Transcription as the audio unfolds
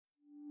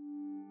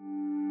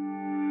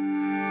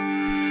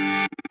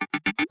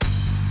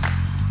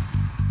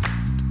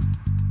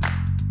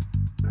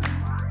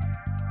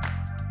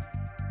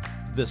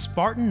the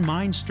Spartan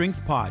Mind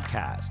Strength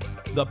Podcast,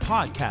 the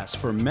podcast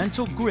for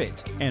mental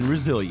grit and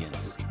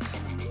resilience.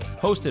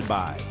 Hosted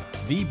by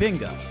V.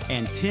 Binga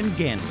and Tim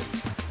Ganley.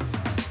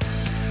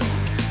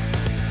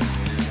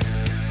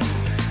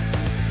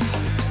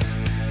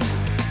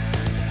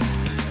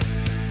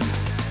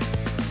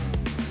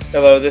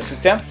 Hello, this is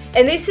Tim.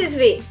 And this is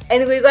V,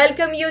 and we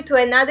welcome you to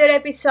another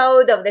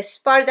episode of the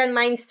Spartan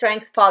Mind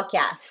Strength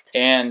Podcast.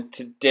 And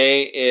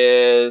today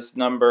is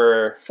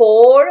number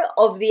 4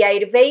 of the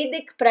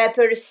Ayurvedic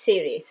Prepper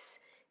series.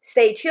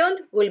 Stay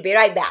tuned, we'll be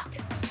right back.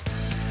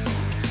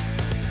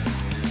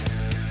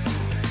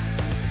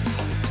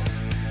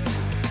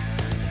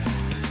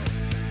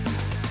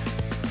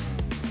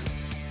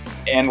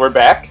 And we're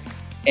back.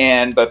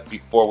 But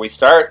before we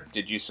start,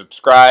 did you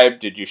subscribe?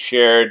 Did you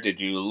share? Did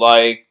you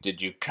like?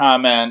 Did you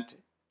comment?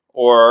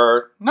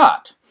 Or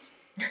not?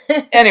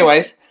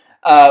 Anyways,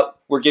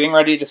 we're getting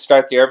ready to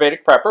start the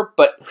Ayurvedic Prepper,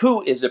 but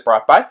who is it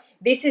brought by?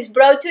 This is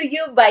brought to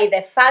you by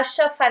the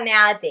Fascia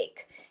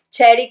Fanatic,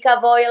 Cherry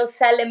Cave Oil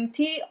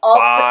LMT,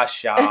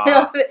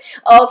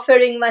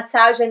 offering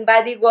massage and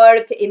body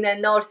work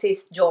in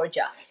Northeast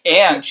Georgia.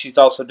 And she's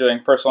also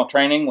doing personal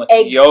training with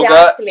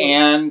Exactly. yoga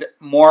and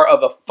more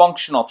of a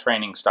functional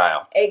training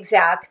style.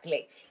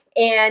 Exactly.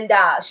 And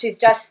she's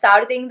just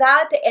starting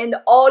that, and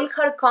all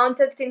her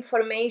contact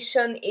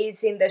information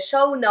is in the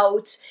show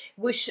notes,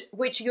 which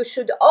you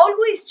should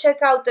always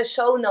check out the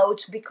show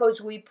notes because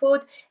we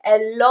put a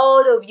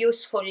lot of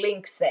useful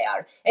links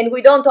there, and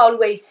we don't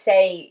always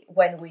say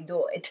when we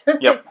do it.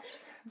 Yep.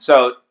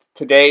 So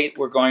today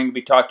we're going to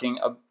be talking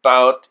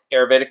about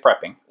Ayurvedic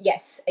prepping.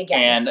 Yes,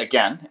 again.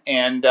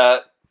 And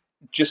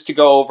just to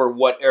go over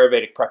what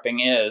Ayurvedic prepping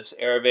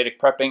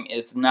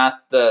is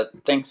not the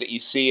things that you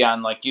see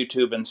on like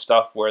YouTube and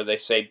stuff where they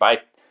say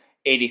buy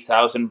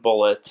 80,000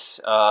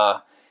 bullets,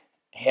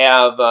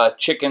 have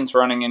chickens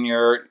running in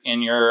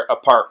your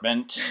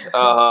apartment,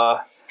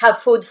 have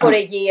food for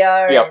a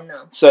year. Yeah. And,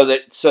 So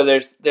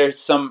there's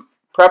some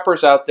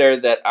preppers out there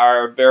that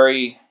are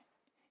very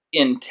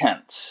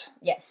intense.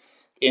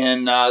 Yes.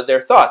 In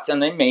their thoughts,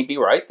 and they may be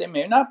right, they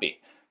may not be,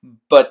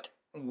 but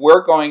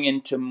we're going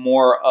into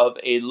more of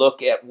a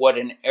look at what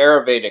an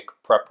Ayurvedic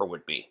prepper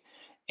would be.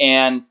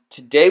 And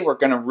today we're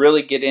going to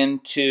really get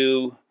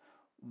into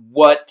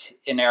what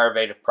an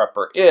Ayurvedic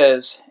prepper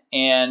is,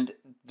 and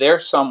they're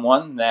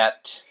someone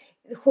that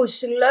who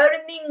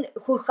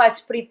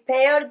has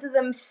prepared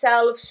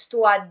themselves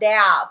to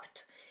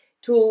adapt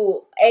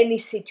to any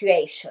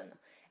situation.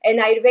 An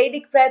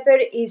Ayurvedic prepper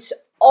is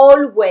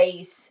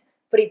always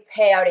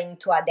preparing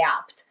to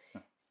adapt.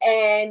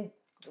 And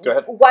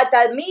what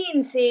that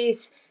means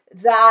is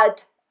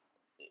that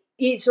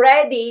is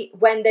ready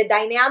when the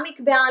dynamic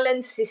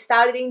balance is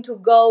starting to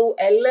go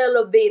a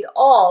little bit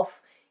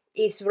off,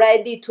 is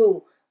ready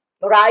to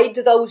ride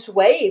those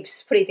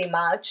waves pretty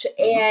much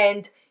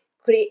and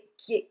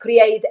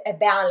create a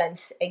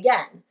balance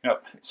again.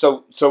 Yep.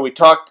 So we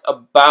talked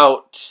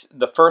about,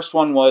 the first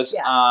one was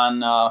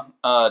on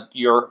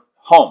your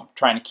home,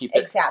 trying to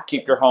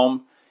keep your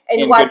home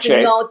and in what good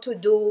shape. not to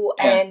do,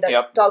 and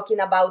talking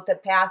about the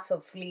path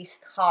of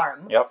least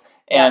harm. Yep.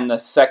 And the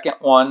second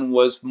one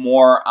was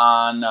more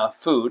on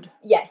food.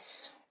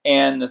 Yes.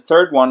 And the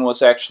third one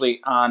was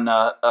actually on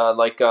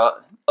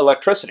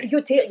electricity.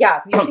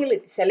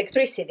 Utilities,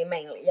 electricity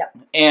mainly. Yeah.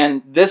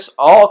 And this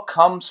all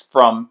comes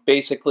from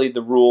basically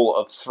the rule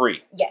of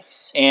 3.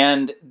 Yes.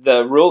 And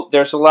the rule,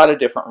 there's a lot of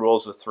different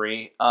rules of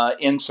 3.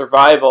 In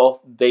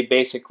survival, they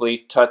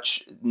basically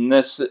touch, and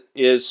this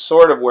is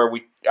sort of where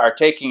we are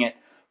taking it,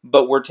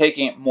 but we're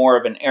taking it more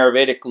of an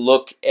Ayurvedic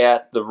look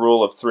at the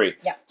rule of 3.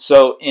 Yeah.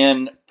 So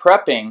in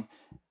prepping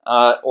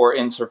or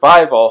in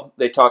survival,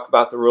 they talk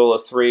about the rule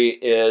of 3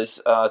 is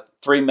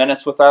 3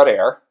 minutes without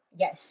air.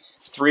 Yes.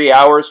 3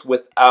 hours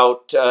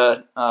without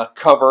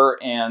cover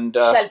and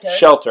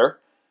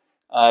shelter.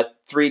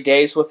 3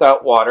 days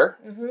without water.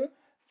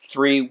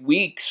 3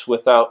 weeks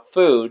without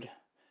food.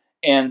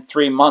 And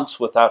 3 months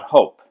without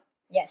hope.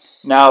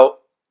 Yes. Now,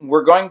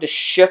 we're going to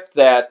shift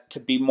that to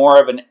be more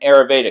of an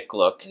Ayurvedic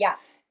look. Yeah.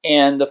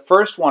 And the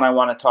first one I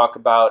want to talk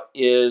about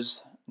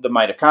is the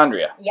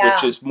mitochondria,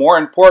 which is more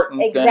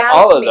important than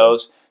all of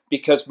those,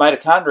 because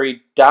mitochondria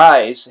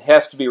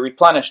has to be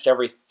replenished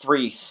every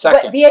 3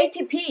 seconds. Well,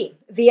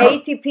 the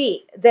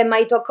ATP, the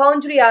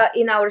mitochondria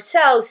in our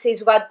cells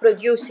is what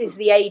produces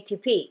the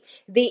ATP,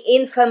 the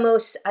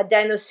infamous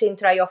adenosine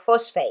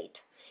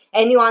triphosphate.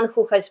 Anyone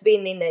who has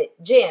been in the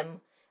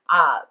gym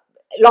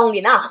long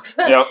enough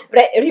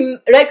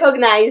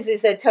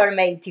recognizes the term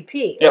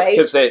ATP, right?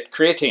 Because the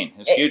creatine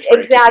is huge for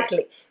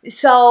exactly. ATP.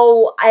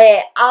 So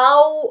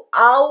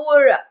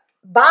our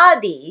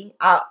body,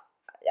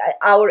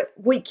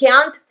 we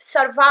can't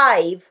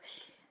survive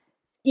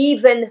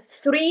even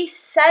 3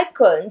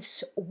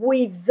 seconds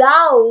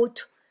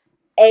without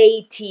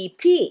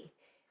ATP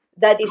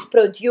that is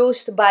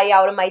produced by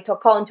our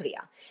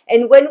mitochondria.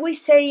 And when we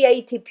say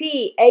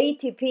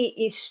ATP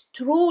is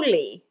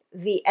truly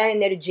the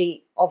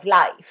energy of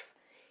life.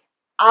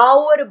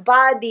 Our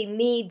body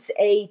needs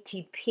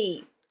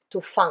ATP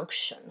to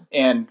function.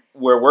 And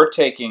where we're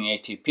taking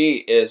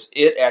ATP is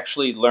it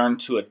actually learned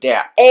to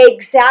adapt.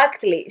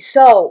 Exactly.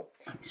 So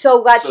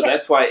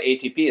that's why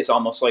ATP is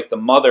almost like the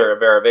mother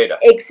of Ayurveda.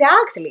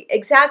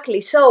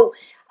 Exactly. So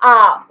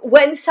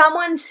when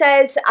someone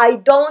says, I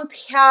don't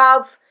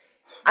have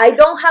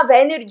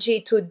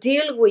energy to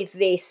deal with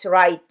this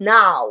right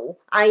now,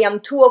 I am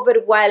too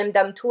overwhelmed,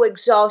 I'm too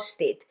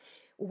exhausted,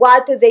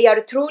 what they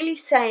are truly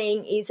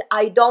saying is,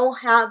 I don't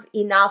have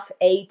enough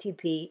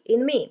ATP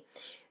in me.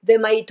 The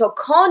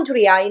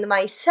mitochondria in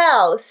my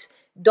cells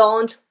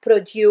don't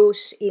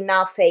produce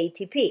enough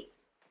ATP.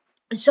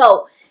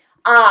 So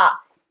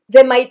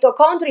the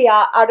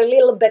mitochondria are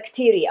little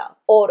bacteria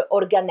or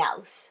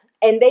organelles,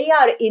 and they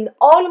are in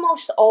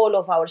almost all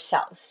of our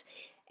cells.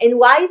 And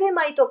why the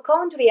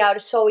mitochondria are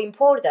so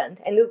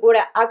important, and they were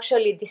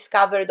actually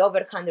discovered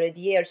over 100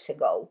 years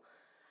ago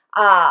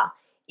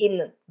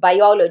in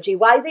biology,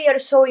 why they are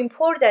so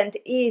important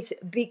is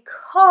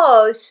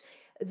because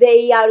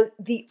they are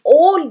the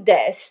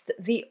oldest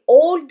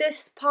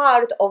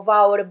part of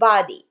our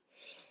body.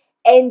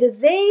 And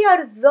they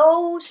are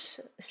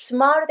those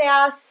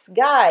smart-ass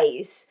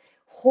guys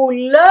who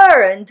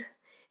learned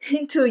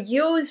to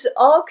use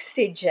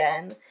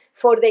oxygen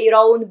for their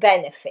own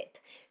benefit.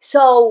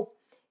 So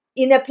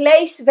in a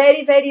place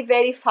very, very,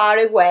 very far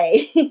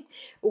away,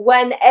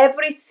 when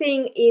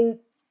everything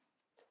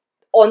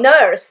on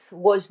Earth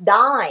was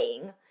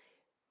dying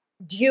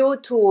due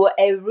to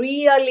a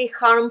really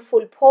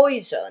harmful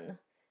poison,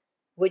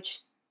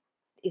 which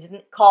is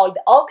called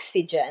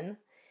oxygen,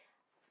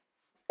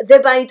 the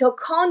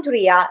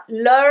mitochondria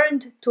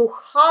learned to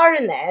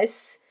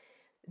harness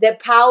the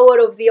power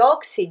of the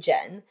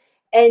oxygen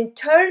and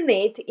turn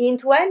it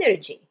into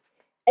energy.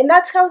 And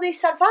that's how they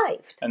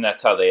survived. And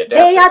that's how they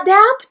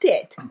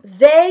adapted.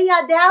 They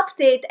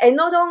adapted, and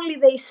not only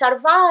they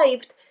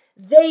survived,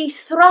 they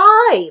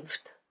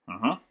thrived.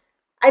 Mm-hmm.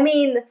 I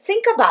mean,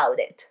 think about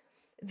it.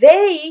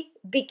 They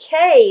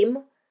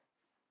became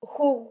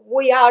who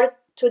we are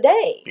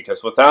today.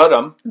 Because without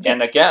them,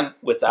 and again,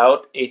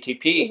 without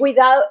ATP,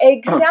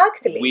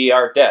 exactly, we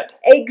are dead.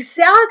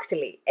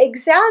 Exactly.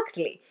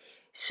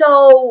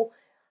 So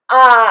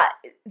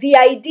the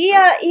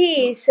idea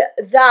is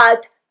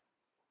that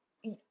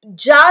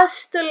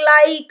just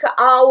like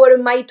our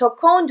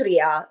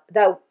mitochondria,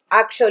 that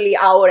actually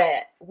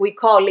we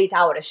call it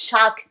our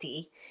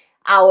Shakti,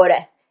 our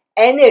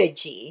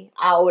energy,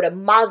 our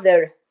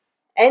mother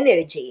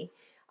energy,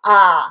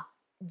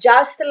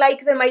 just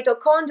like the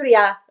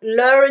mitochondria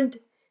learned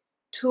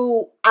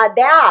to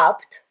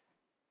adapt,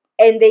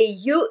 and they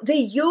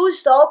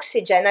used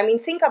oxygen. I mean,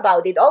 think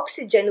about it.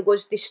 Oxygen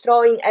was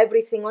destroying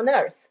everything on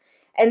Earth.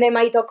 And the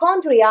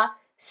mitochondria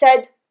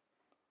said,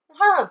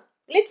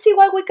 let's see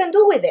what we can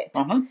do with it.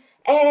 Mm-hmm.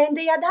 And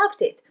they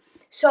adapted.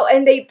 So,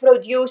 and they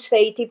produced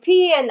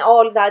ATP and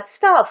all that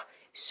stuff.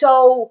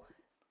 So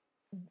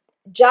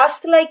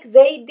just like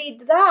they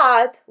did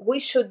that, we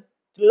should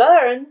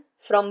learn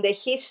from the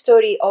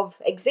history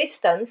of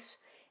existence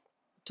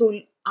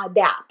to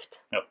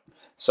adapt. Yep.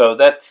 So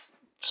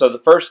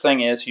the first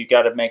thing is you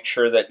got to make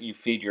sure that you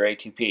feed your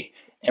ATP.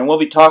 And we'll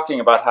be talking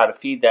about how to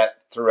feed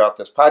that throughout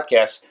this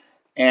podcast.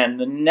 And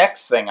the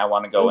next thing I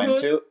want to go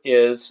into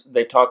is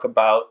they talk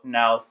about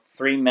now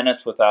 3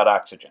 minutes without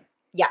oxygen.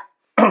 Yeah.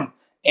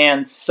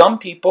 And some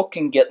people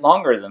can get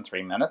longer than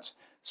 3 minutes.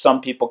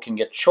 Some people can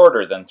get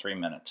shorter than 3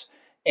 minutes.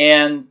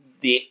 And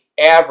the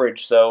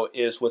average, though,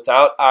 is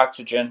without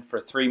oxygen for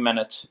 3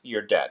 minutes,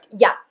 you're dead.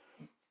 Yeah,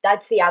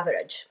 that's the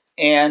average.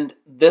 And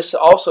this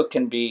also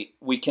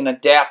we can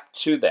adapt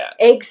to that.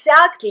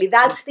 Exactly,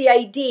 that's the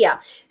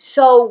idea.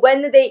 So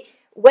when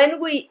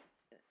we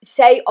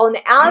say on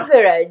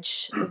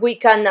average we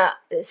can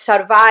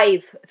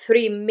survive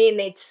 3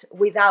 minutes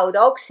without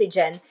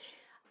oxygen,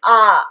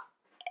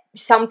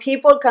 some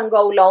people can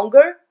go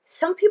longer,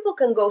 some people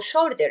can go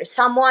shorter.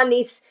 Someone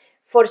is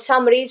for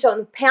some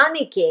reason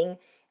panicking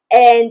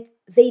and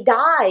they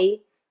die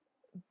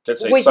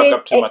because they suck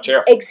up too much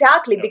air.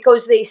 Exactly, yeah.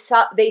 Because they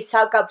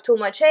suck up too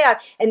much air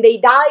and they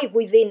die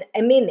within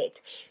a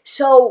minute.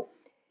 So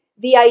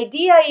the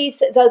idea is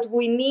that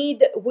we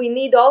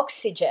need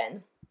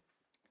oxygen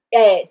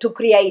to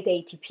create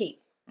ATP,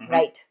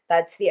 right?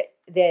 That's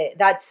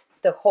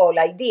the whole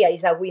idea,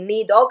 is that we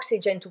need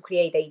oxygen to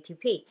create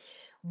ATP.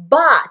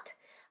 But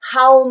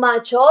how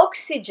much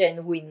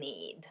oxygen we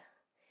need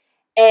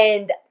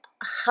and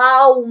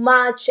how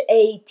much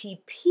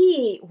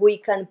ATP we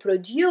can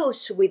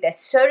produce with a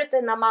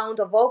certain amount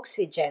of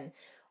oxygen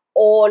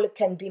all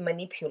can be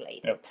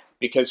manipulated. Yep.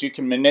 Because you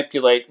can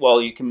manipulate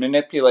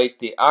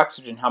the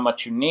oxygen, how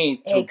much you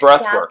need, through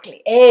breath work.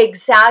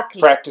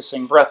 Exactly.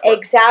 Practicing breath work.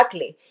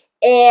 Exactly.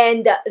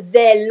 And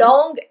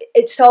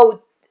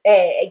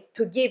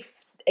to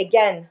give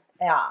again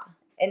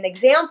an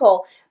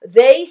example,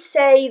 they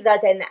say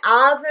that an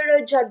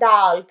average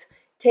adult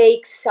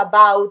takes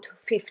about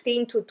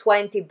 15 to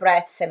 20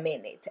 breaths a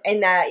minute.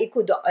 And it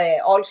could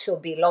also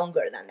be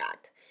longer than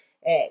that.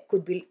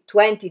 Could be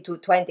 20 to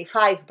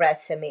 25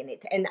 breaths a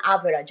minute, an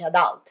average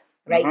adult,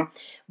 right?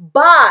 Mm-hmm.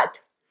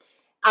 But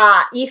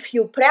if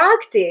you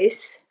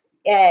practice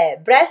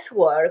breath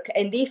work,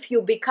 and if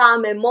you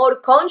become a more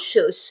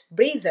conscious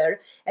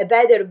breather, a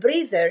better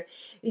breather,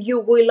 you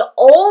will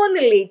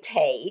only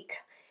take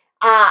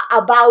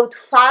about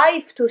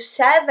 5 to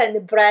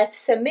 7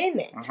 breaths a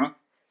minute. Mm-hmm.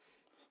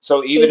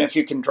 So even if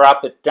you can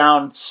drop it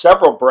down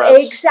several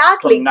breaths,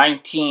 exactly, from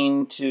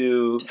 19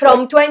 to...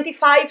 From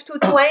 25 to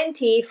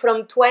 20,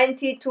 from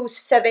 20 to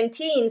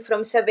 17,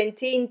 from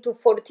 17 to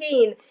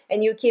 14,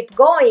 and you keep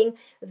going,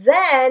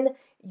 then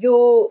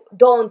you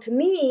don't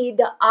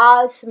need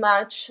as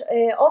much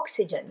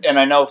oxygen. And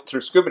I know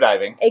through scuba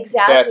diving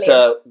exactly.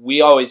 that we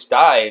always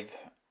dive,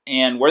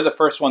 and we're the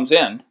first ones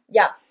in.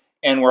 Yeah.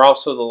 And we're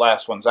also the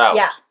last ones out.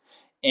 Yeah.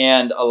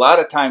 And a lot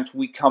of times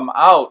we come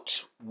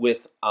out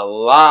with a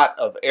lot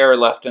of air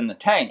left in the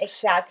tanks.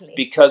 Exactly.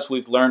 Because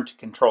we've learned to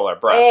control our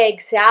breath.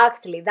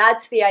 Exactly.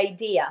 That's the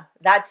idea.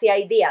 That's the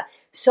idea.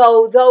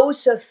 So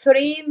those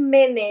 3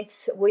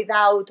 minutes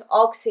without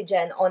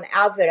oxygen on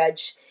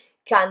average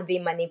can be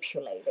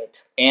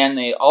manipulated. And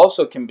they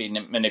also can be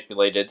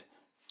manipulated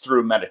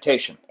through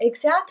meditation.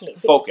 Exactly.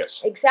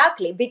 Focus.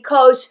 Exactly.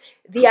 Because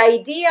the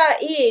idea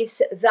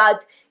is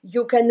that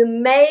you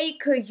can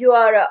make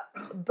your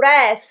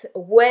breath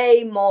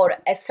way more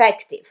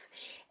effective.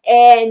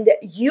 And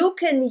you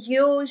can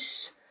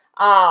use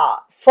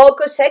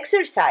focus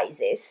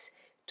exercises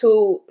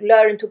to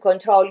learn to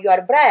control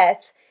your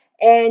breath.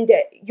 And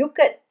you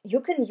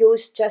can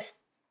use just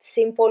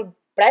simple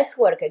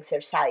breathwork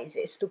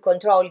exercises to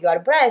control your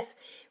breath,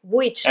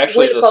 which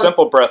actually the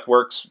simple breath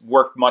work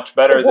much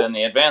better than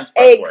the advanced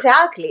breath works.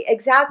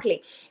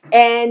 Exactly.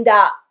 And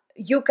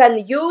you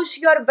can use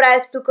your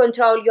breath to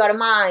control your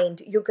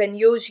mind. You can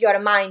use your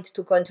mind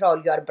to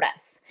control your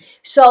breath.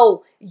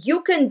 So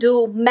you can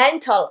do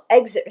mental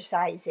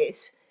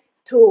exercises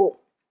to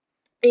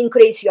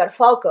increase your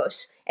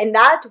focus, and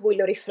that will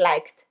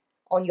reflect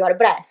on your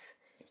breath.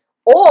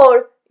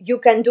 Or you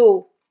can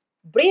do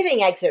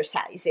breathing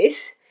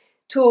exercises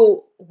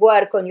to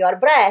work on your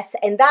breath,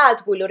 and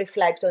that will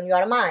reflect on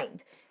your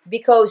mind,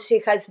 because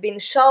it has been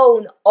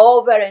shown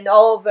over and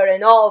over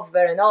and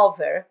over and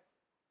over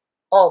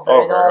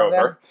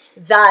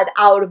that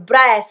our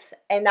breath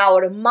and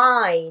our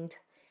mind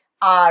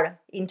are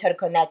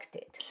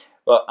interconnected.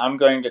 Well, I'm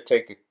going to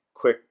take a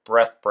quick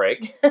breath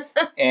break,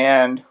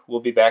 and we'll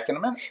be back in a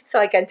minute. So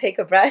I can take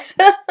a breath.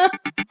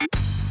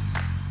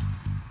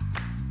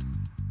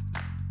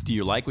 Do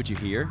you like what you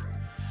hear?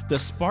 The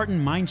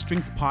Spartan Mind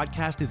Strength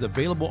podcast is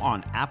available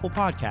on Apple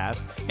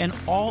Podcasts and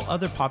all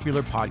other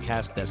popular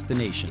podcast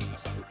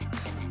destinations.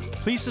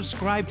 Please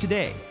subscribe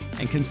today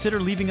and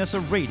consider leaving us a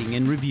rating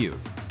and review.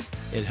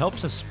 It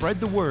helps us spread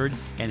the word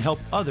and help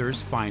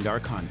others find our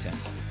content.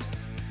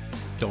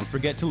 Don't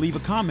forget to leave a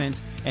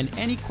comment and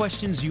any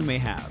questions you may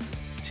have.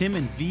 Tim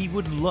and V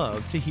would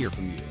love to hear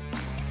from you.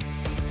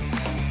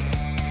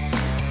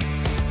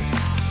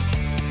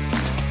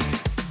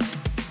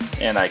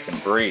 And I can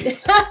breathe.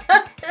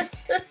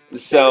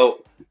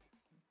 So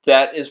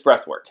that is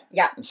breath work.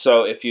 Yeah.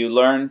 So if you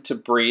learn to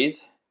breathe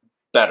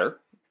better.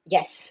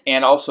 Yes.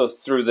 And also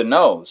through the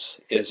nose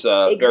is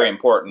very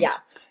important. Yeah.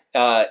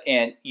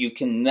 And you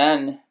can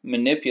then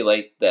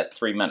manipulate that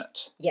 3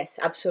 minutes. Yes,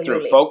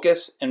 absolutely. Through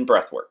focus and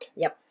breath work.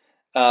 Yep.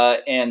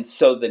 And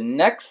so the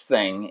next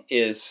thing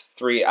is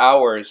 3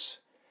 hours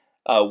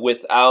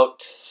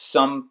without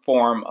some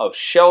form of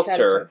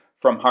shelter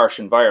from harsh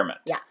environment.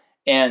 Yeah.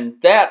 And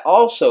that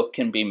also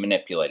can be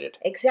manipulated.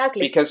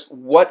 Exactly. Because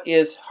what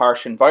is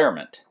harsh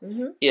environment?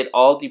 Mm-hmm. It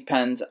all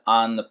depends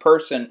on the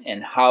person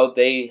and how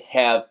they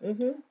have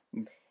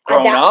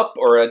grown up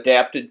or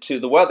adapted to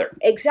the weather.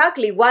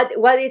 Exactly.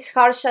 What is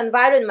harsh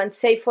environment?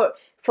 Say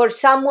for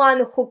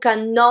someone who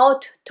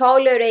cannot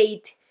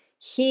tolerate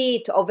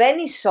heat of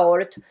any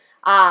sort,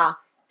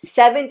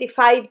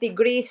 75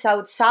 degrees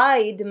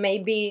outside may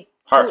be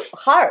too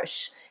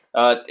harsh.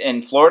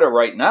 In Florida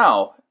right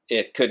now,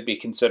 it could be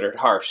considered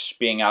harsh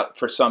being out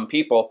for some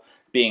people,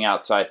 being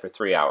outside for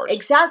 3 hours.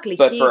 Exactly.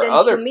 But heat for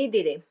and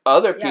humidity.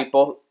 Other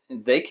people,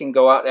 they can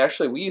go out.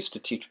 Actually, we used to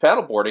teach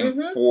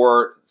paddleboarding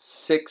for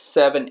 6,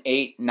 7,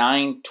 8,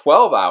 9,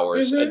 12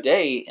 hours a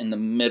day in the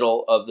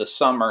middle of the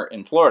summer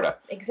in Florida.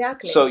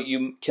 Exactly. So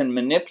you can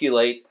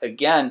manipulate,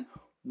 again,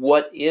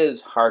 what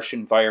is harsh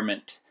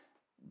environment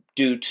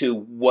due to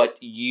what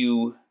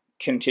you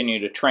continue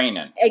to train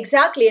in.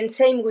 Exactly, and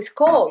same with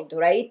cold,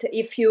 right?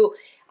 If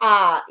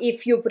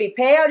you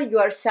prepare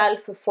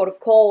yourself for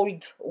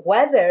cold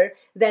weather,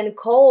 then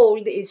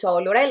cold is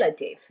all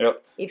relative.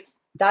 Yep. If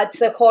that's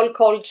the whole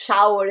cold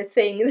shower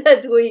thing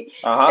that we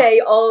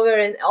say over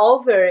and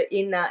over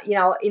in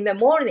the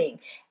morning,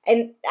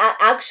 and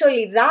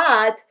actually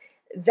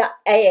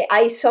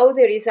I saw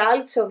the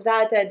results of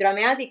that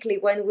dramatically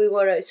when we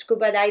were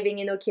scuba diving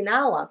in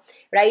Okinawa,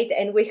 right?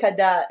 And we had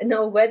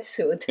no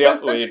wetsuit.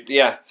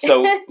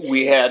 So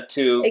we had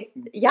to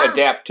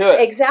adapt to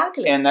it.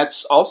 Exactly. And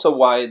that's also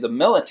why the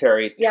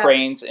military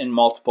trains in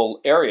multiple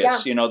areas.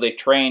 Yeah. You know, they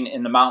train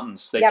in the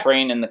mountains, they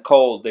train in the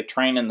cold, they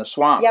train in the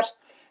swamps. Yep.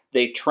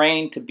 they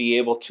train to be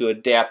able to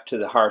adapt to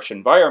the harsh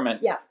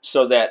environment, Yeah.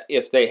 so that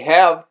if they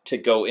have to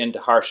go into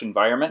harsh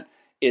environment,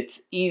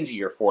 it's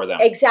easier for them.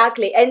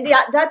 Exactly, and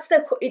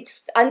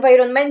it's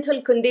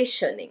environmental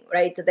conditioning,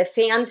 right? The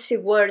fancy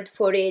word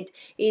for it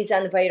is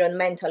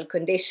environmental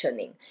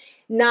conditioning.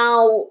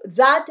 Now,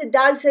 that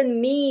doesn't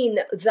mean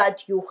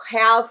that you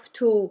have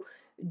to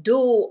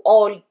do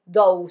all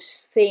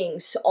those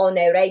things on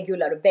a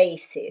regular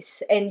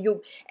basis, and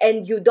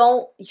you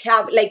don't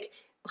have, like,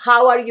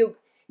 how are you?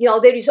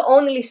 There is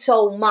only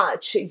so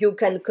much you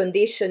can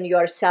condition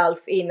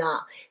yourself in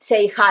a,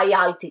 say, high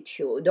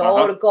altitude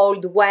or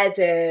cold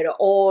weather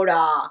or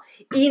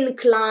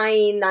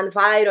incline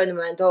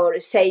environment, or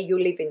say you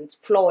live in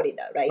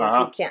Florida,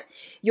 right?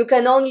 You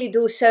can only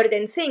do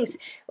certain things,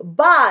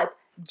 but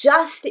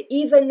just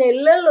even a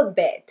little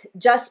bit,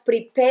 just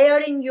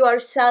preparing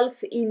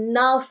yourself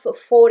enough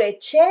for a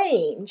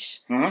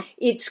change,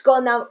 it's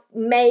gonna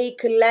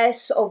make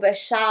less of a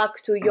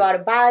shock to your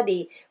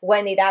body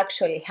when it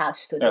actually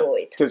has to do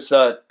it. Because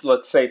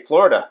let's say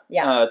Florida,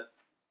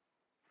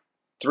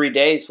 3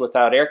 days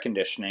without air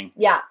conditioning,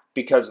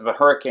 because of a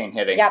hurricane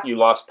hitting, you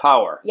lost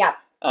power.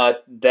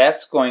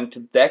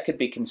 That could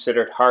be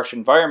considered harsh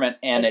environment,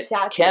 and it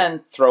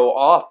can throw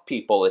off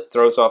people. It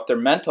throws off their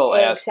mental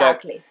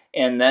aspect.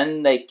 And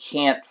then they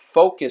can't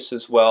focus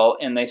as well,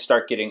 and they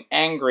start getting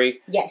angry.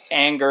 Yes.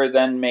 Anger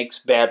then makes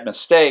bad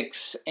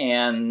mistakes,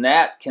 and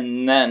that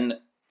can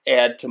then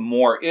add to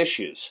more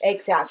issues.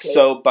 Exactly.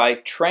 So by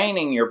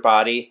training your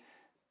body,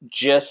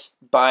 just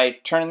by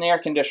turning the air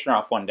conditioner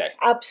off one day.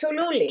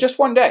 Absolutely. Just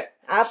one day.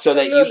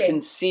 Absolutely. So that you can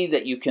see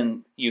that you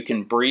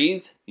can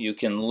breathe, you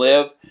can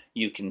live,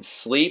 you can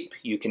sleep,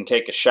 you can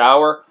take a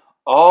shower,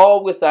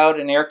 all without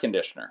an air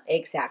conditioner.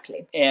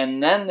 Exactly.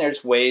 And then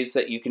there's ways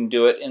that you can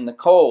do it in the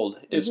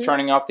cold, is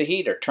turning off the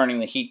heat or turning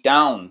the heat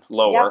down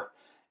lower,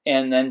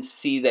 and then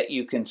see that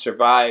you can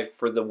survive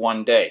for the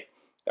one day.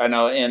 I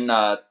know in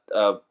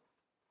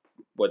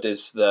what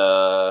is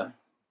the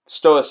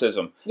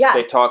Stoicism,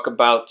 they talk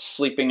about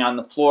sleeping on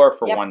the floor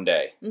for one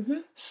day,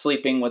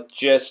 sleeping with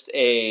just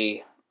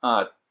a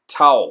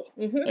towel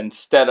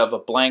instead of a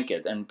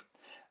blanket. And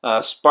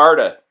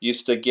Sparta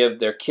used to give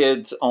their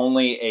kids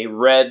only a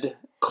red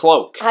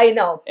cloak. I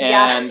know.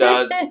 And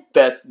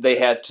that they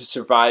had to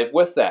survive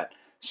with that.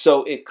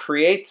 So it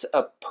creates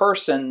a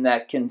person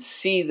that can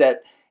see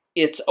that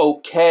it's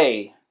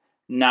okay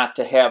not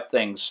to have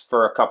things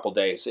for a couple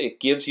days. It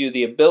gives you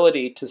the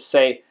ability to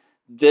say,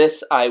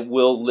 this I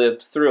will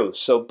live through.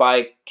 So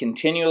by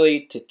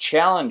continually to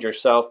challenge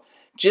yourself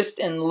just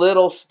in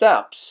little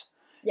steps,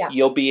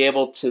 you'll be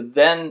able to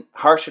then,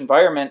 harsh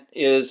environment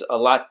is a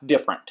lot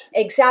different.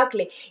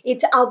 Exactly.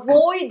 It's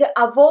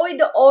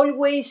avoid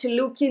always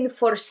looking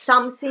for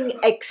something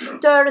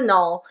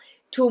external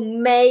to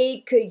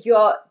make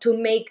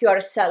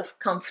yourself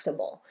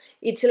comfortable.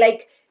 It's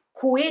like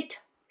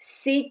quit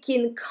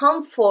seeking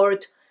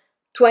comfort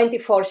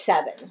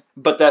 24/7.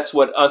 But that's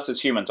what us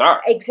as humans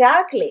are.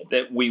 Exactly.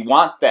 That we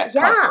want that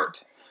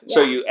comfort.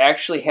 So you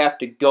actually have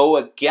to go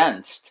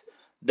against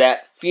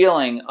that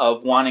feeling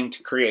of wanting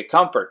to create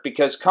comfort,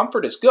 because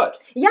comfort is good.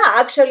 Yeah,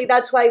 actually,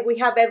 that's why we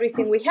have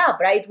everything we have,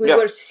 right? We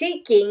were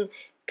seeking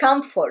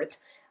comfort,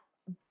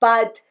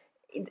 but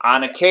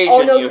on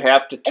occasion you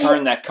have to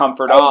turn that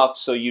comfort off,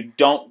 so you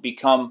don't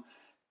become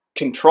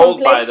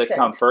controlled by the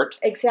comfort.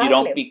 Exactly. You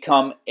don't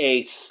become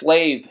a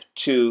slave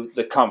to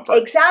the comfort.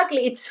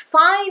 Exactly. It's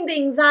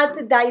finding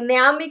that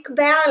dynamic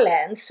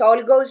balance.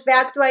 All goes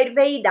back to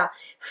Ayurveda.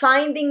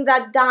 Finding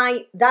that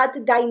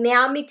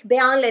dynamic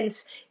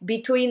balance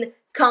between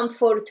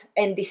comfort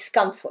and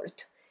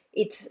discomfort.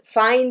 It's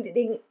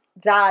finding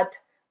that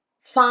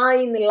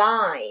fine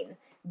line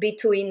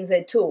between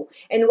the two.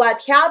 And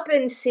what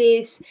happens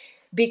is,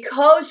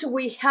 because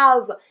we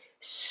have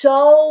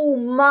so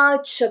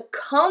much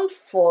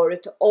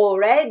comfort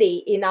already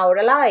in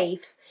our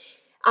life,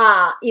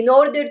 in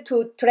order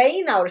to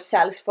train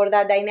ourselves for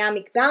that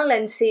dynamic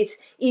balance,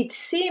 it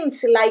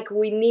seems like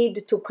we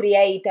need to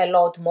create a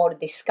lot more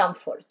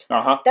discomfort.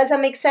 Does that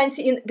make sense?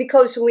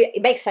 Because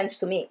it makes sense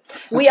to me.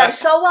 We are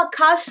so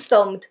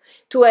accustomed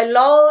to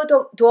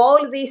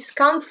all this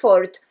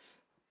comfort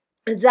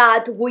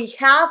that we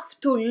have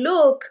to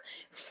look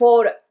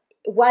for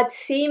what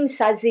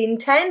seems as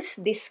intense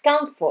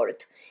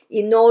discomfort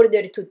in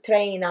order to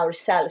train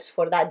ourselves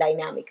for that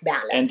dynamic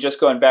balance. And just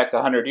going back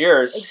 100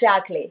 years,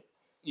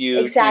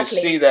 you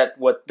see that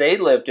what they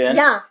lived in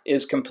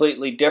is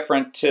completely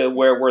different to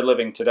where we're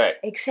living today.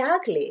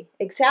 Exactly.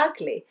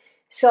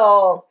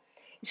 So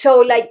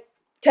like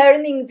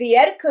turning the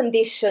air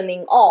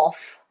conditioning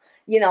off,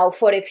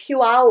 for a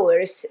few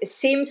hours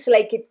seems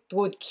like it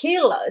would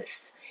kill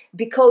us,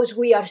 because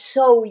we are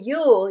so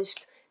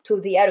used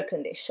to the air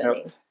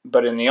conditioning.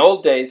 But in the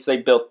old days, they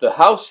built the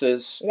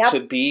houses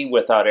to be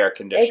without air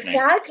conditioning.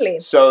 Exactly.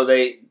 So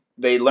they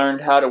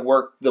learned how to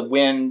work the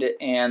wind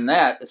and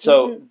that.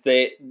 So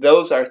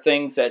those are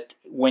things that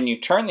when you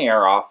turn the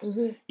air off,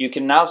 you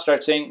can now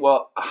start saying,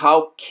 well,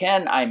 how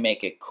can I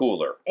make it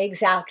cooler?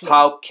 Exactly.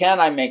 How can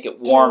I make it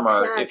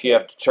warmer if you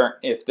have to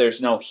if there's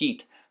no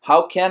heat?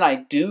 How can I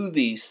do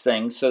these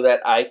things so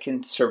that I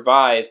can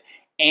survive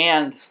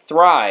and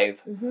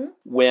thrive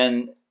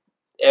when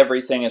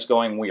everything is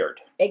going weird?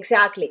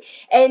 Exactly.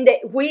 And the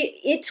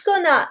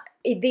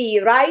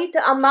right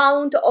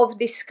amount of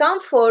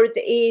discomfort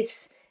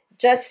is,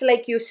 just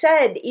like you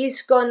said,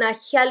 is gonna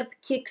help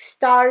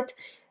kickstart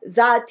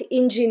that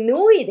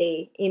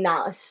ingenuity in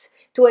us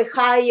to a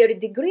higher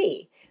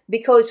degree,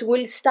 because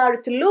we'll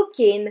start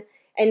looking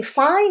and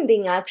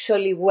finding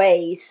actually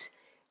ways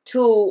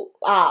to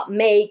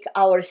make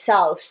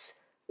ourselves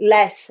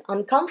less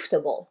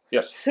uncomfortable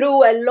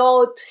through a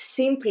lot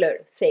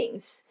simpler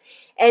things.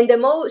 And the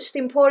most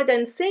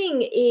important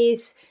thing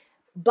is,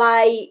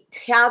 by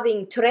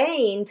having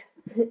trained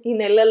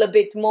in a little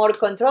bit more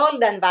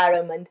controlled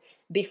environment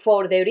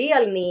before the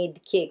real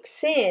need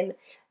kicks in,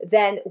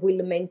 then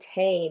we'll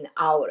maintain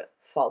our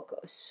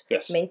focus.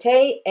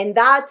 And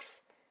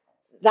that's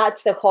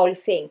the whole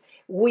thing.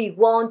 We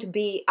won't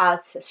be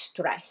as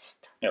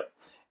stressed. Yep.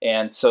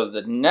 And so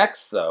the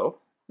next, though,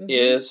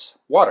 is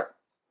water.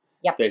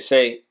 Yep. They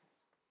say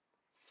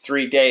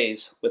 3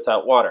 days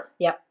without water.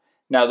 Yep.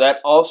 Now, that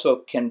also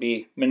can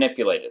be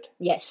manipulated.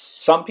 Yes.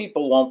 Some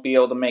people won't be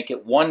able to make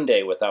it 1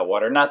 day without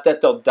water. Not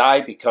that they'll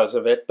die because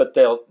of it, but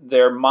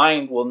their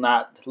mind will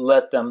not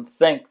let them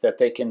think that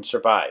they can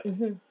survive.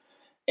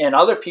 And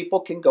other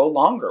people can go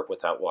longer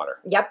without water.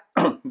 Yep.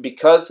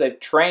 Because they've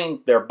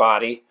trained their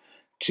body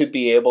to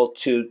be able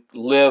to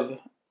live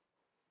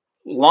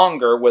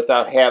longer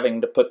without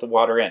having to put the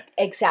water in.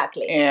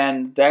 Exactly.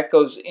 And that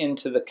goes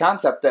into the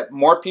concept that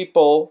more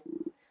people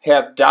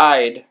have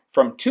died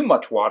from too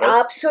much water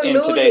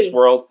in today's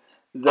world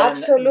than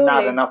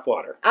not enough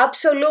water.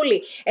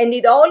 Absolutely. And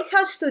it all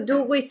has to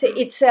do with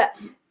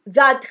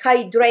that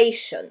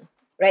hydration,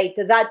 right?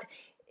 That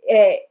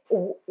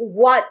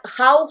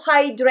how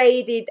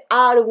hydrated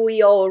are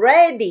we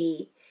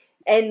already,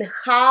 and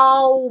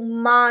how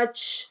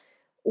much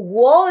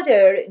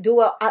water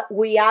do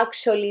we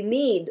actually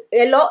need?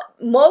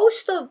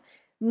 Most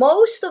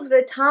of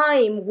the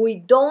time, we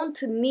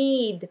don't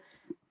need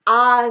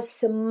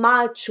as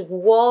much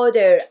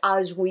water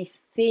as we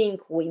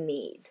think we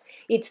need.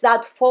 It's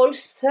that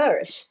false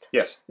thirst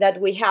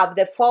that we have,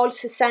 the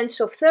false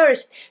sense of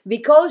thirst,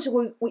 because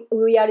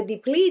we are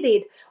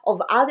depleted of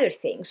other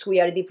things.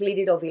 We are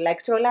depleted of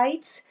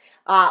electrolytes.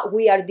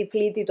 We are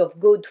depleted of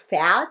good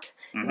fat.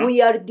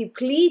 We are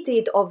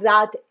depleted of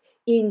that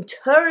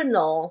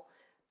internal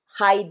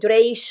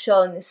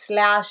hydration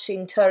 /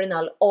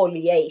 internal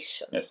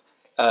oleation. Yes.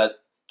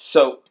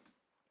 So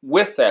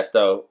with that,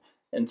 though,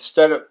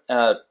 instead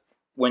of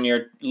when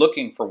you're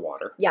looking for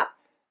water,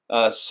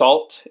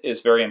 salt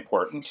is very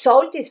important.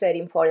 Salt is very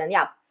important.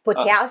 Yeah,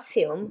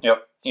 potassium.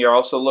 Yep. You're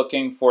also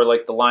looking for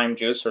like the lime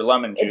juice or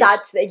lemon juice.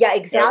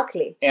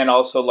 Exactly. Yep. And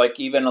also like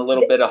even a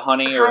little bit of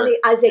honey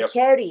as a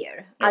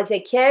carrier, as a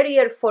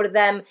carrier for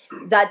them,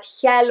 that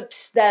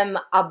helps them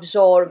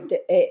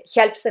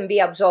be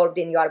absorbed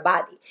in your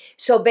body.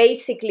 So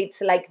basically, it's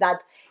like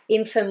that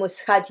infamous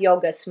hot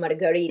yoga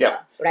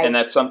margarita, right? And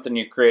that's something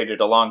you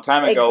created a long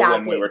time ago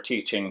when we were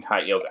teaching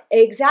hot yoga.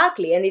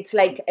 Exactly. And it's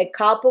like a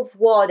cup of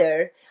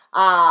water,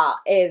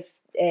 the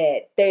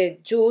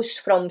juice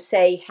from,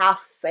 say,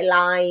 half a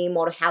lime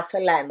or half a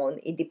lemon,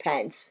 it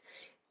depends.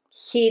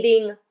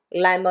 Heating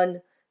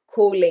lemon,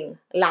 cooling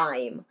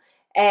lime.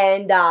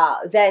 And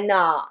then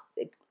a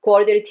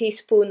quarter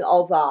teaspoon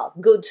of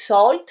good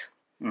salt.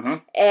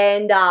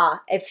 And a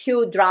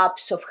few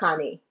drops of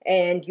honey,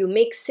 and you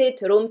mix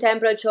it, room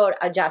temperature,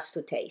 adjust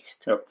to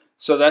taste. Yep.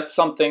 So that's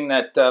something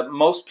that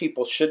most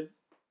people should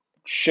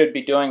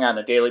be doing on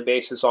a daily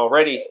basis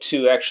already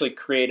to actually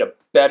create a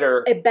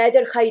better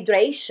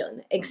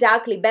hydration.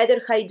 Exactly,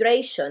 better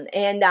hydration.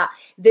 And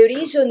the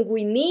reason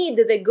we need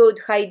the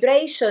good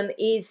hydration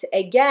is,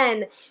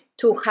 again,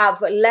 to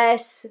have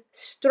less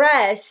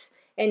stress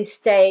and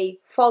stay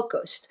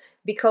focused,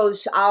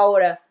 because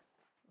our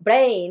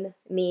brain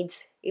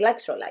needs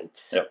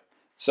electrolytes. Yep.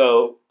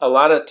 So a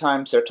lot of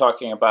times they're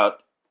talking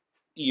about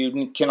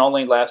you can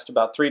only last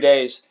about 3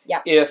 days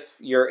if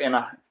you're in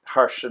a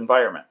harsh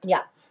environment.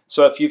 Yeah.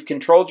 So if you've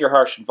controlled your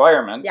harsh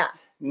environment,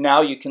 now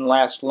you can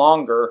last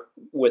longer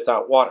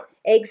without water.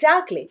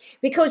 Exactly.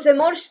 Because the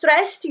more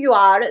stressed you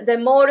are, the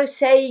more,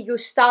 say, you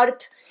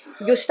start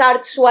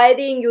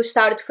sweating, you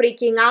start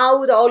freaking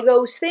out, all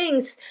those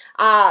things,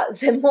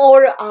 the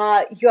more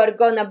you are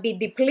going to be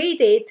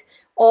depleted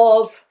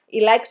of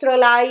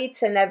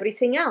electrolytes and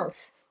everything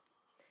else.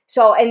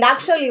 So, and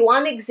actually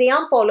one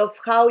example of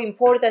how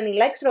important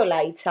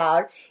electrolytes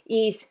are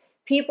is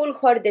people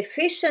who are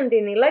deficient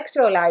in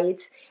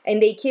electrolytes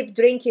and they keep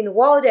drinking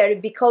water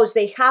because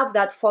they have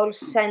that false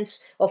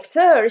sense of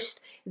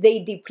thirst. They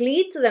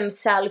deplete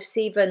themselves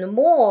even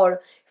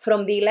more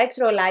from the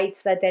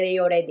electrolytes that they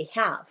already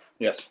have.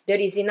 Yes. There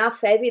is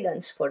enough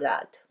evidence for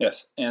that.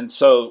 Yes. And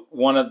so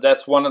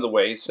that's one of the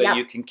ways that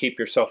you can keep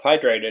yourself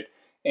hydrated.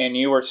 And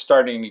you were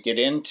starting to get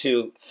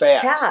into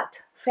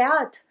fat.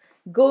 Fat.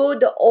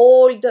 Good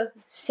old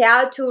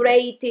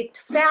saturated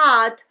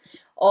fat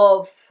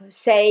of,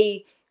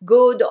 say,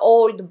 good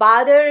old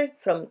butter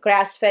from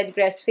grass-fed,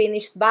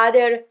 grass-finished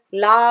butter,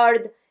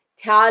 lard,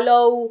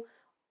 tallow,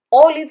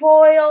 olive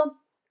oil,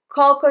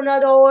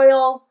 coconut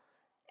oil,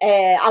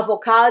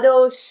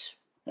 avocados.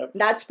 Yep.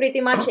 That's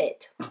pretty much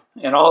it.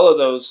 And all of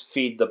those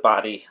feed the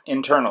body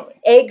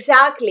internally.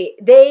 Exactly.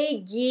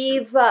 They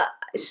give a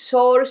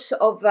source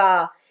of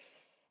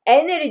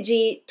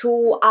energy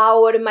to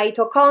our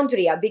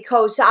mitochondria,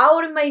 because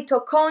our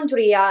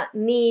mitochondria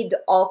need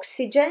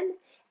oxygen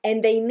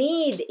and they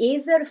need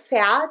either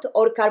fat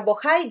or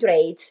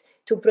carbohydrates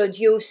to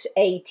produce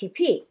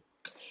ATP.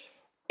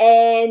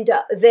 And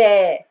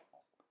the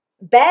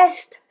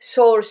best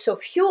source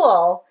of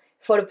fuel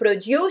for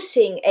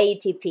producing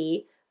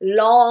ATP,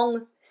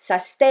 long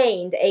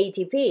sustained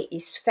ATP,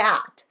 is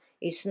fat,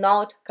 is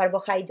not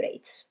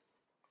carbohydrates.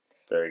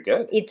 Very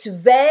good. It's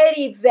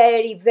very,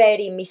 very,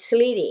 very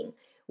misleading.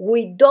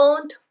 We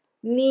don't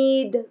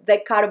need the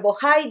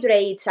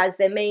carbohydrates as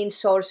the main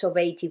source of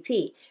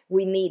ATP.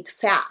 We need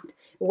fat.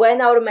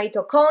 When our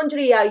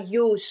mitochondria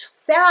use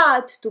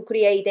fat to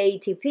create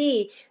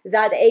ATP,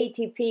 that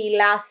ATP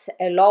lasts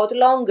a lot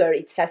longer.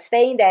 It's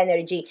sustained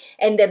energy,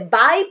 and the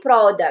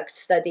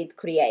byproducts that it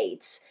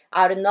creates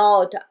are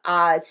not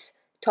as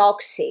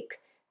toxic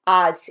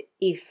as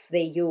if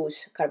they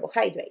use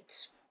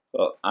carbohydrates.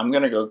 Well, I'm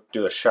going to go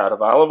do a shot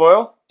of olive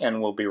oil,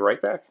 and we'll be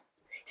right back.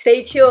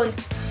 Stay tuned.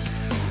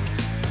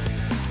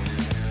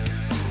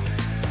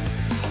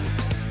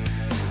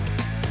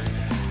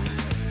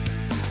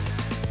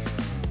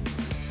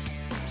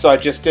 So I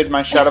just did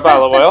my shot of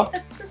olive oil,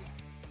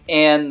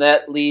 and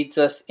that leads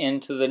us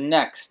into the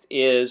next,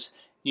 is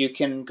you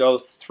can go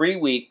 3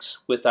 weeks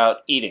without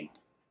eating.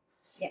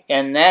 Yes.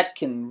 And that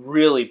can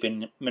really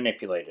be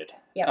manipulated.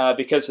 Yep.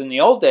 Because in the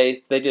old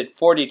days, they did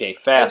 40-day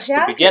fast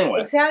to begin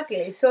with.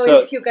 Exactly. So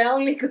if you can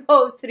only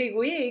go 3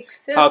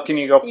 weeks... How can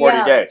you go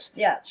 40 days?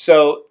 Yeah.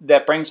 So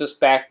that brings us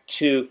back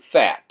to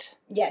fat.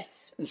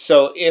 Yes.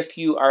 So if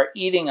you are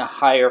eating a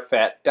higher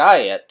fat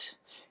diet,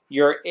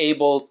 you're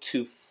able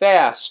to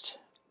fast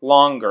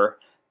longer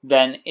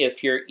than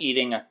if you're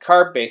eating a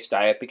carb-based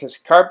diet, because a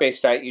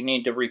carb-based diet you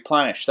need to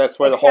replenish. That's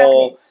where the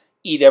whole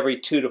eat every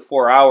 2 to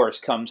 4 hours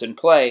comes in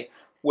play.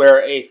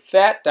 Where a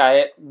fat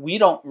diet, we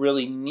don't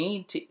really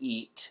need to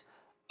eat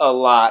a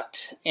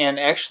lot. And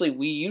actually,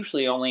 we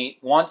usually only eat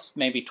once,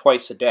 maybe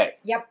twice a day.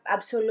 Yep,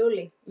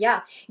 absolutely.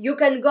 Yeah. You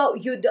can go...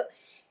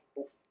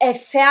 A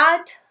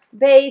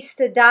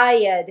fat-based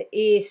diet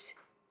is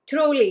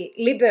truly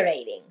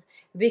liberating,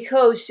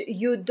 because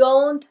you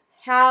don't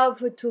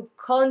have to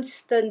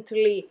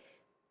constantly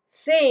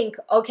think,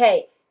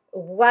 okay,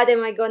 what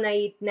am I gonna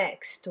eat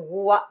next?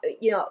 You're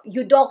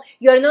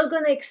not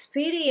gonna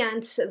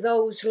experience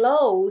those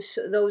lows,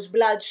 those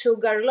blood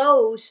sugar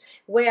lows,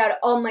 where,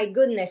 oh my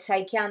goodness,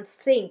 I can't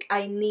think,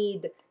 I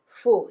need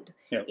food.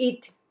 Yeah.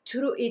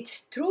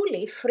 It's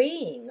truly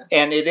freeing.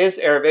 And it is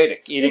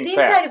Ayurvedic, eating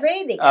fat. It is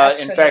Ayurvedic,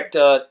 actually. In fact,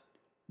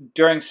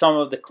 during some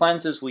of the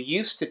cleanses we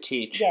used to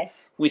teach,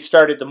 yes, we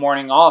started the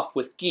morning off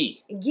with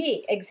ghee.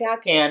 Ghee,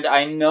 exactly. And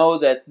I know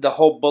that the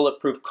whole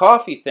bulletproof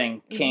coffee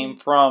thing came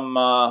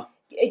from...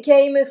 It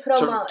came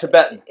from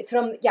Tibetan.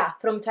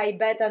 From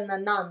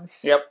Tibetan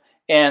nuns. Yep.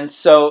 And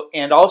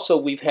also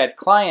we've had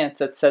clients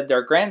that said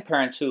their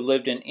grandparents who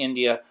lived in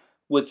India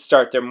would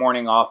start their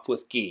morning off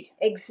with ghee.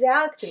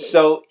 Exactly.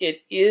 So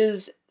it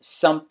is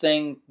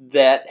something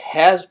that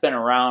has been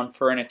around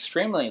for an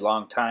extremely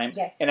long time.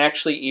 Yes. And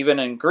actually, even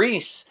in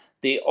Greece,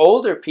 the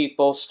older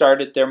people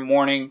started their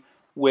morning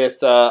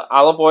with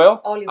olive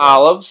oil,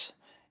 olives,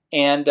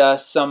 and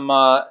some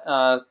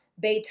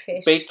bait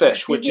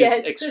fish, which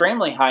is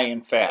extremely high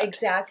in fat.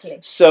 Exactly.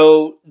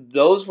 So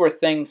those were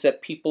things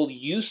that people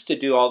used to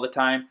do all the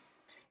time,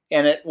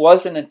 and it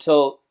wasn't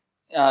until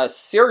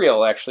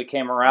cereal actually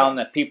came around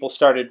that people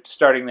started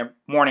starting their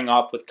morning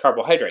off with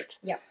carbohydrates.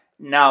 Yeah.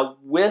 Now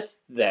with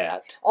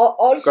that...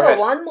 Also,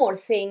 one more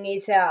thing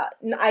is,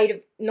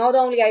 not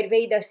only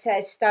Ayurveda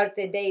says start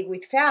the day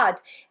with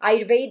fat,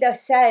 Ayurveda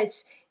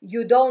says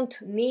you don't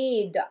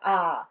need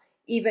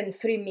even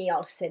 3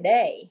 meals a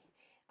day.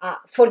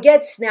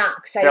 Forget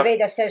snacks.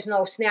 Ayurveda says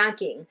no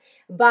snacking.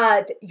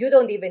 But you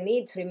don't even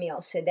need 3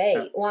 meals a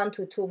day, 1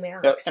 to 2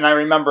 max. Yep. And I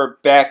remember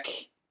back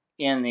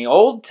in the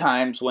old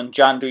times when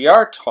John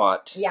Duyar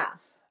taught,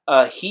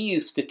 he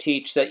used to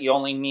teach that you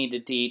only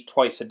needed to eat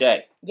twice a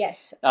day.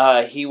 Yes.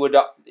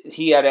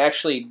 He had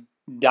actually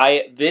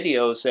diet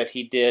videos that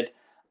he did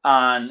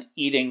on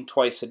eating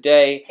twice a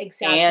day.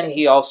 Exactly. And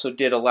he also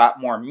did a lot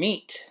more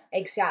meat.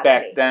 Exactly.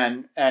 Back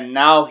then. And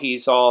now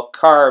he's all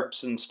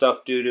carbs and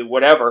stuff due to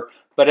whatever.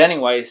 But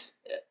anyways,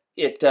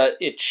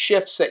 it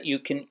shifts that you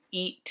can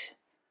eat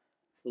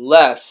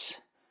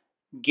less,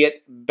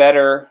 get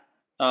better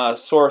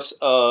source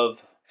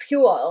of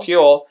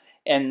fuel,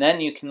 and then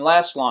you can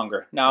last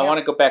longer. Now I want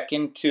to go back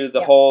into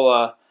the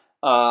whole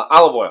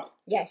olive oil.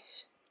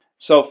 Yes.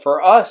 So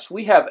for us,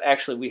 we have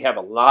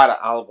a lot of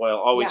olive oil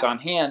always on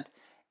hand.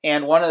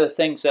 And one of the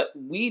things that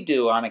we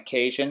do on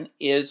occasion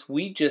is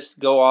we just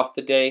go off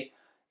the day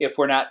If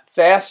we're not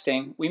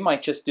fasting, we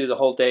might just do the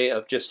whole day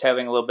of just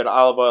having a little bit of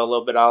olive oil, a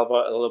little bit of olive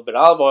oil, a little bit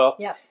of olive oil,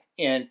 Yep.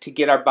 and to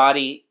get our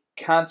body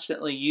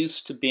constantly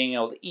used to being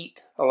able to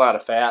eat a lot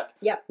of fat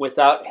Yep.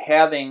 without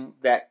having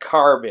that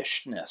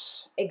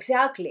carbishness.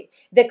 Exactly.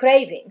 The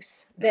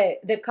cravings,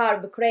 the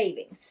carb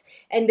cravings.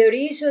 And the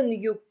reason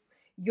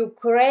you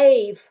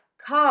crave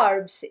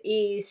carbs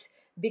is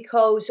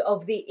because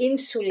of the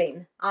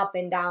insulin up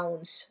and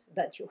downs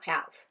that you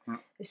have.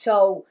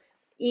 So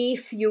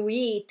if you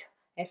eat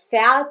a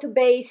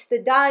fat-based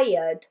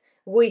diet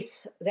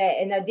with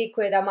an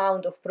adequate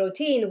amount of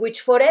protein,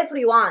 which for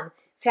everyone,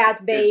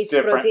 fat-based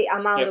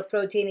amount of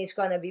protein is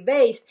going to be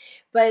based,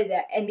 but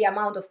and the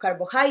amount of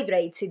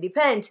carbohydrates, it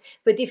depends.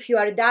 But if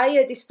your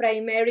diet is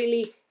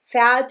primarily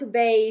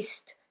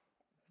fat-based,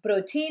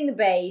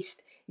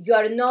 protein-based, you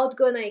are not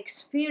going to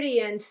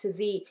experience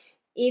the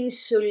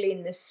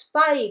insulin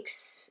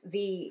spikes,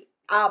 the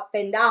up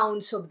and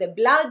downs of the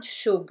blood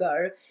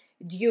sugar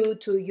due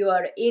to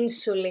your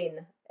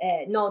insulin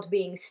not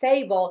being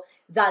stable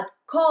that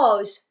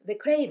cause the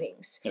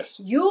cravings. Yes.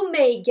 You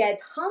may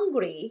get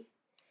hungry,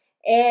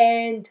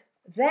 and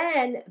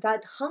then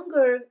that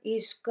hunger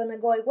is gonna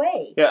go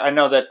away. Yeah, I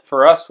know that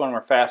for us when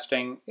we're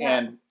fasting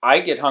and I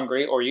get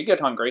hungry or you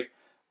get hungry,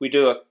 we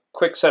do a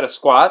quick set of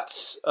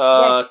squats,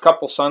 a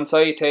couple sun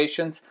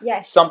salutations,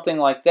 something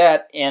like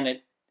that,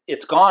 and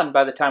it's gone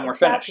by the time we're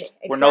finished.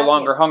 We're no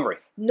longer hungry.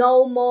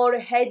 No more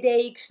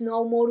headaches,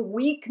 no more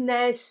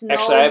weakness,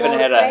 Actually, I haven't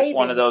had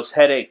one of those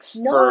headaches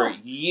for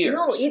years.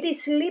 No, it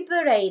is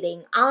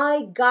liberating.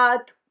 I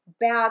got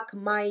back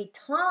my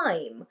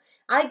time.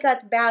 I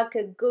got back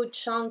a good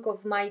chunk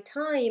of my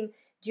time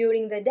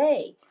during the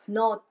day.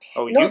 Not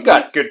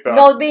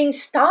being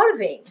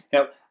starving.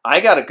 Yep. I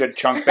got a good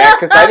chunk back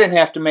because I didn't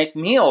have to make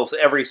meals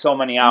every so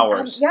many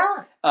hours.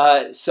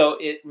 So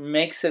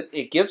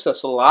it gives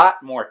us a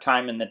lot more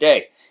time in the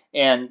day.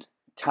 And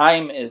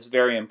time is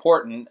very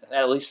important,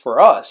 at least for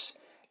us.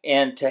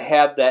 And to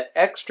have that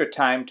extra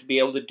time to be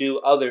able to do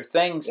other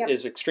things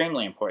is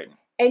extremely important.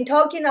 And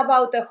talking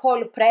about the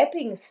whole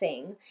prepping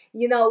thing,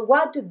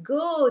 what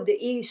good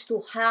is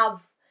to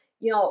have,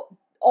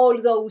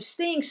 all those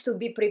things, to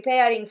be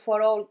preparing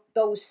for all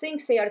those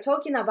things they are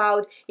talking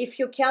about if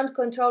you can't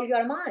control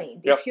your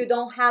mind, if you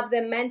don't have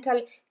the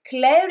mental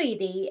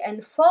clarity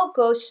and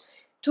focus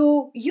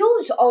to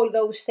use all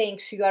those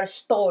things you are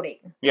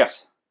storing.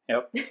 Yes.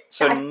 Yep.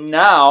 So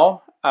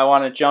now I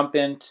want to jump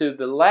into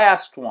the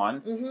last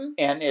one,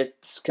 and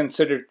it's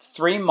considered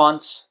 3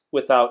 months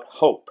without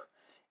hope.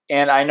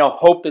 And I know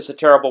hope is a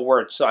terrible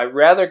word, so I'd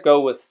rather go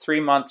with 3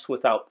 months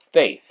without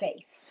faith.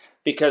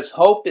 Because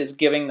hope is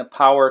giving the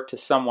power to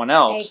someone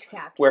else.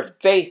 Exactly. Where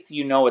faith,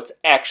 it's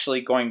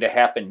actually going to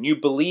happen. You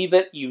believe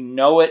it, you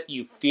know it,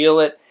 you feel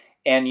it,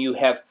 and you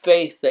have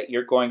faith that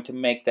you're going to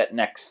make that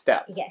next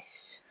step.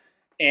 Yes.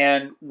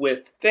 And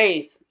with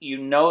faith, you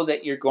know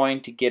that you're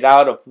going to get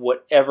out of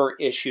whatever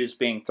issue is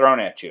being thrown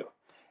at you.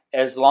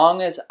 As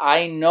long as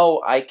I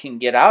know I can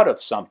get out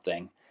of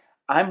something,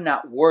 I'm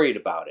not worried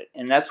about it.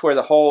 And that's where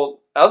the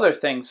whole other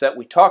things that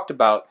we talked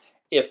about,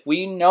 if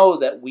we know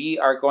that we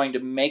are going to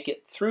make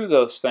it through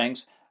those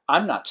things,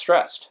 I'm not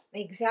stressed.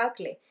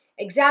 Exactly.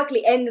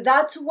 And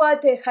that's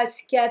what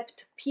has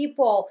kept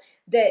people,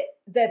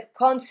 the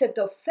concept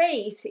of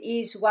faith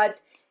is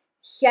what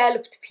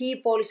helped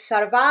people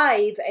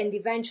survive and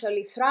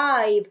eventually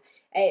thrive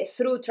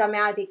through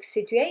traumatic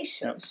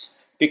situations.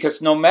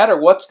 Because no matter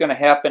what's going to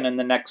happen in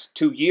the next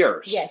 2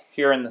 years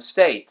here in the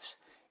States,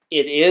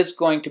 it is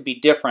going to be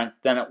different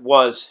than it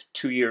was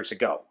 2 years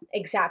ago.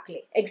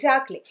 Exactly.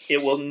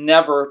 It will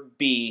never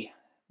be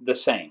the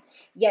same.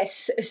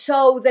 Yes.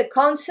 So the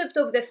concept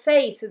of the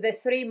faith, the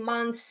 3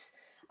 months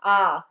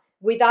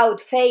without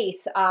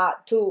faith,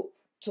 to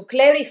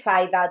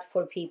clarify that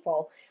for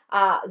people,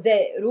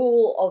 the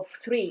rule of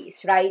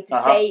threes, right?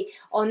 Say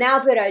on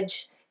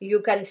average you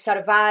can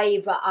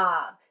survive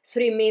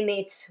 3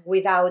 minutes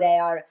without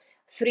air,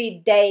 3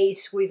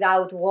 days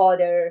without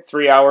water,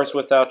 3 hours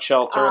without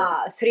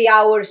shelter, 3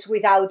 hours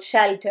without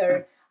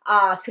shelter,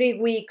 3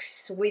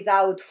 weeks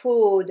without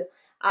food,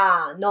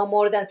 no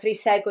more than 3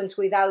 seconds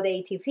without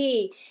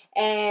ATP,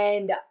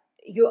 and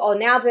you,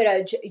 on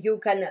average, you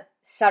can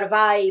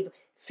survive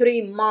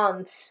 3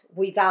 months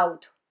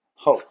without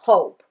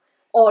hope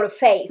or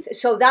faith.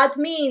 So that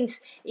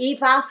means if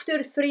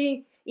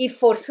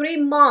for 3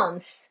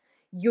 months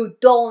you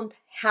don't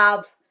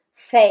have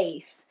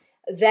faith,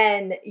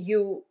 then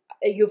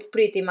you've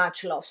pretty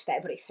much lost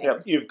everything.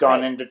 Yep. You've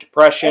gone into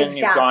depression,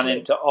 you've gone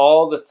into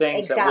all the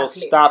things that will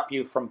stop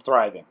you from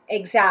thriving.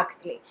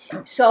 Exactly.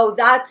 So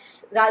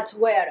that's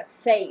where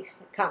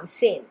faith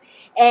comes in.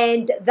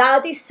 And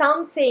that is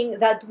something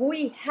that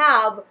we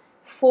have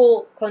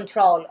full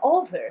control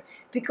over,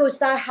 because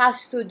that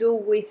has to do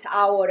with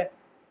our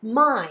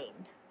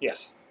mind.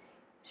 Yes.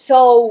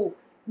 So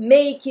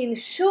making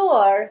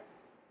sure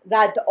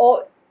that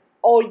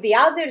all the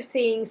other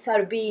things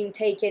are being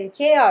taken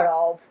care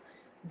of,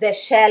 the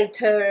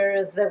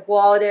shelter, the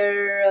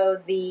water,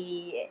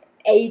 the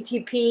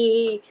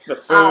ATP,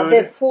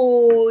 the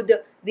food,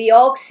 the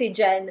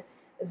oxygen,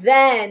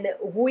 then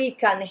we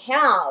can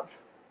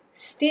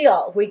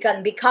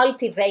be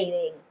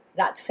cultivating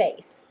that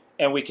faith.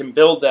 And we can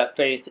build that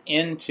faith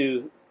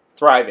into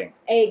thriving.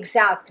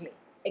 Exactly.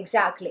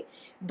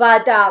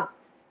 But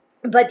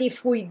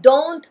if we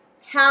don't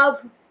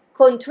have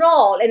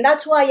control, and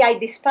that's why I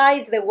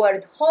despise the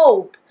word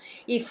hope,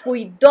 if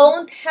we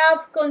don't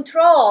have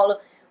control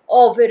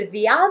over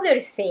the other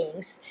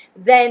things,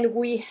 then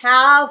we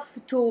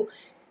have to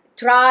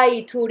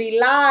try to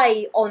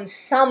rely on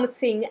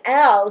something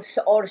else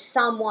or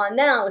someone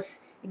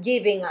else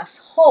giving us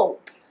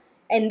hope.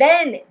 And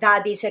then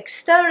that is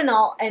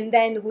external, and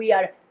then we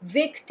are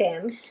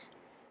victims,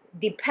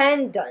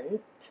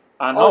 dependent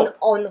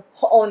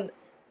on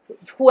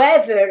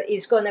whoever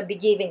is going to be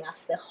giving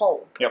us the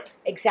hope. Yep.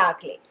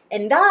 Exactly.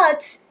 And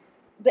that's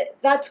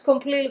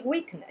complete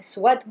weakness.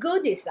 What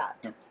good is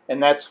that?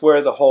 And that's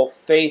where the whole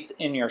faith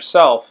in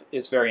yourself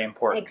is very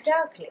important.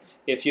 Exactly.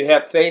 If you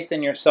have faith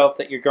in yourself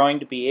that you're going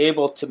to be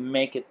able to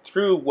make it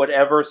through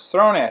whatever's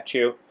thrown at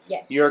you,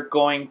 yes, you're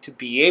going to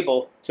be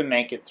able to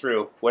make it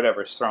through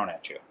whatever's thrown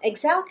at you.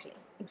 Exactly.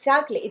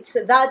 It's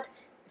that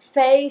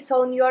faith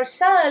on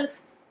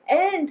yourself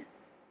and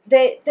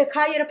the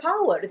higher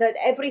power, that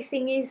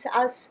everything is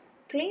as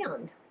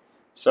planned.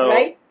 So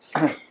right?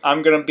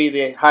 I'm going to be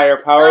the higher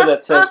power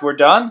that says we're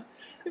done.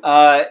 You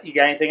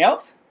got anything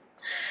else?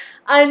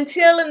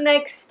 Until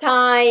next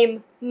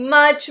time,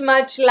 much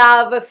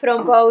love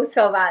from both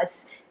of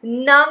us.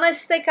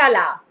 Namaste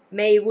Kala.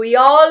 May we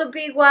all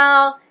be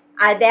well,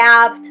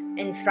 adapt,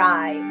 and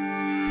thrive.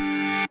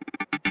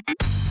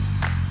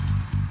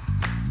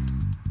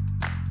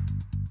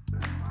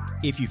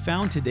 If you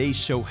found today's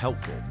show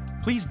helpful,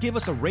 please give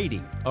us a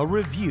rating, a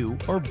review,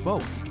 or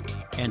both,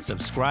 and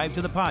subscribe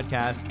to the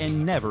podcast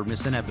and never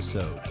miss an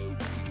episode.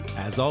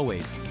 As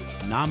always,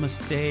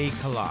 Namaste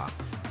Kala,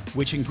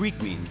 which in Greek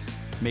means,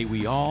 may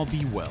we all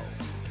be well.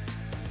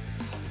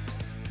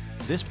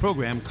 This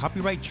program,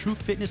 copyright True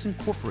Fitness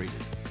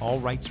Incorporated, all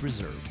rights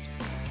reserved.